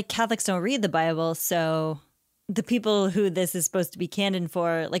 Yeah, but like Catholics don't read the Bible, so the people who this is supposed to be canon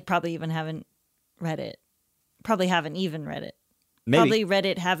for, like, probably even haven't read it. Probably haven't even read it. Maybe. Probably read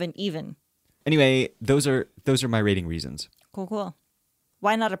it, haven't even. Anyway, those are my rating reasons. Cool.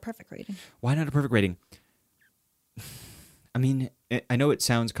 Why not a perfect rating? Why not a perfect rating? I mean, I know it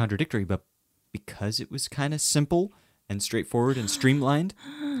sounds contradictory, but because it was kind of simple and straightforward and streamlined,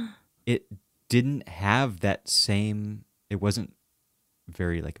 it didn't have that same, it wasn't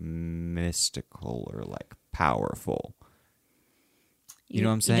very like mystical or like powerful. You know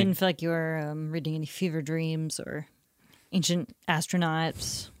what I'm saying? You didn't feel like you were reading any fever dreams or ancient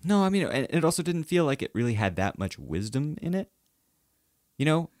astronauts. No, I mean, it also didn't feel like it really had that much wisdom in it. You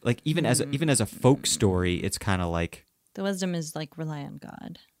know, like even as a folk story, it's kind of like the wisdom is like rely on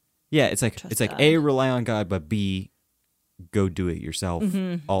God. Yeah, it's like Trust it's like God. A, rely on God, but B, go do it yourself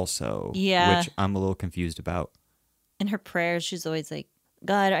also. Yeah. Which I'm a little confused about. In her prayers, she's always like,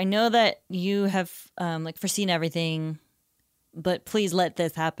 God, I know that you have like foreseen everything, but please let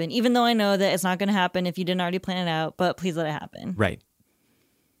this happen. Even though I know that it's not going to happen if you didn't already plan it out, but please let it happen. Right.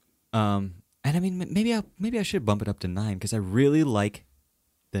 And I mean, maybe I should bump it up to 9 because I really like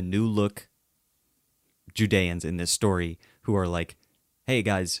the new look Judeans in this story who are like, hey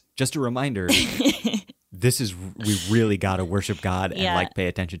guys, just a reminder, we really got to worship God and like pay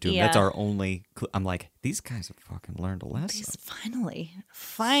attention to him. Yeah. That's our only, I'm like, these guys have fucking learned a lesson. Finally.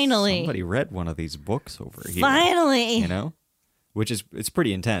 Somebody read one of these books over here. Finally. You know? Which is, it's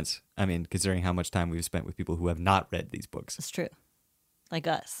pretty intense. I mean, considering how much time we've spent with people who have not read these books. It's true. Like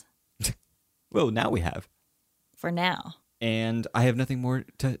us. Well, now we have. For now. And I have nothing more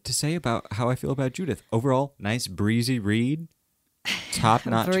to say about how I feel about Judith. Overall, nice, breezy read.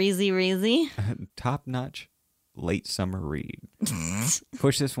 Top-notch. Breezy. Top-notch late summer read.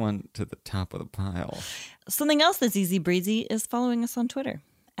 Push this one to the top of the pile. Something else that's easy breezy is following us on Twitter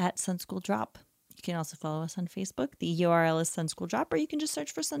at SunschoolDrop. You can also follow us on Facebook. The URL is SunschoolDrop, or you can just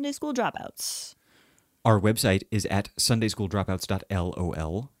search for Sunday School Dropouts. Our website is at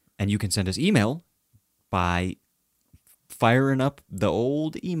sundayschooldropouts.lol, and you can send us email by firing up the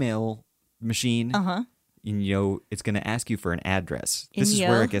old email machine. Uh-huh. And, you know, it's going to ask you for an address. This is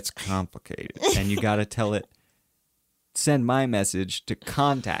where it gets complicated. And you got to tell it, send my message to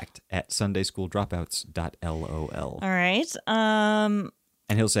contact@sundayschooldropouts.lol. All right. And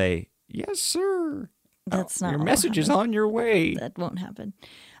he'll say, yes, sir. That's not your what message is on your way. That won't happen.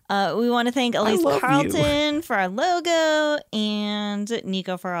 We want to thank Elise Carlton for our logo and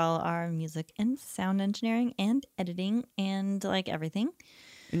Niko for all our music and sound engineering and editing and like everything.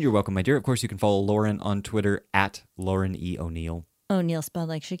 And you're welcome, my dear. Of course, you can follow Lauren on Twitter at Lauren E. O'Neill. O'Neill spelled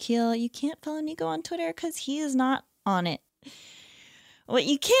like Shaquille. You can't follow Niko on Twitter because he is not on it. What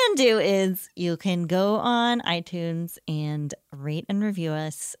you can do is you can go on iTunes and rate and review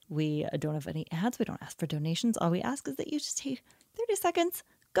us. We don't have any ads. We don't ask for donations. All we ask is that you just take 30 seconds,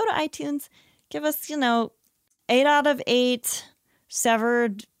 go to iTunes, give us, 8 out of 8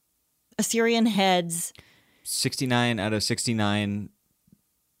 severed Assyrian heads. 69 out of 69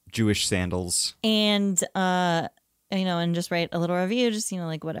 Jewish sandals. And, and just write a little review, just,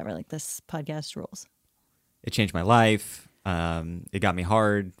 like whatever, like this podcast rules. It changed my life. It got me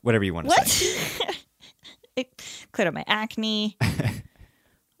hard. Whatever you want to say. It cleared up my acne.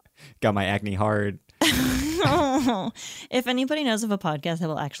 Got my acne hard. If anybody knows of a podcast that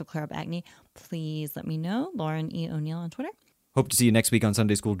will actually clear up acne, please let me know. Lauren E. O'Neill on Twitter. Hope to see you next week on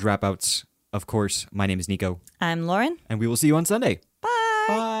Sunday School Dropouts. Of course, my name is Niko. I'm Lauren. And we will see you on Sunday. Bye.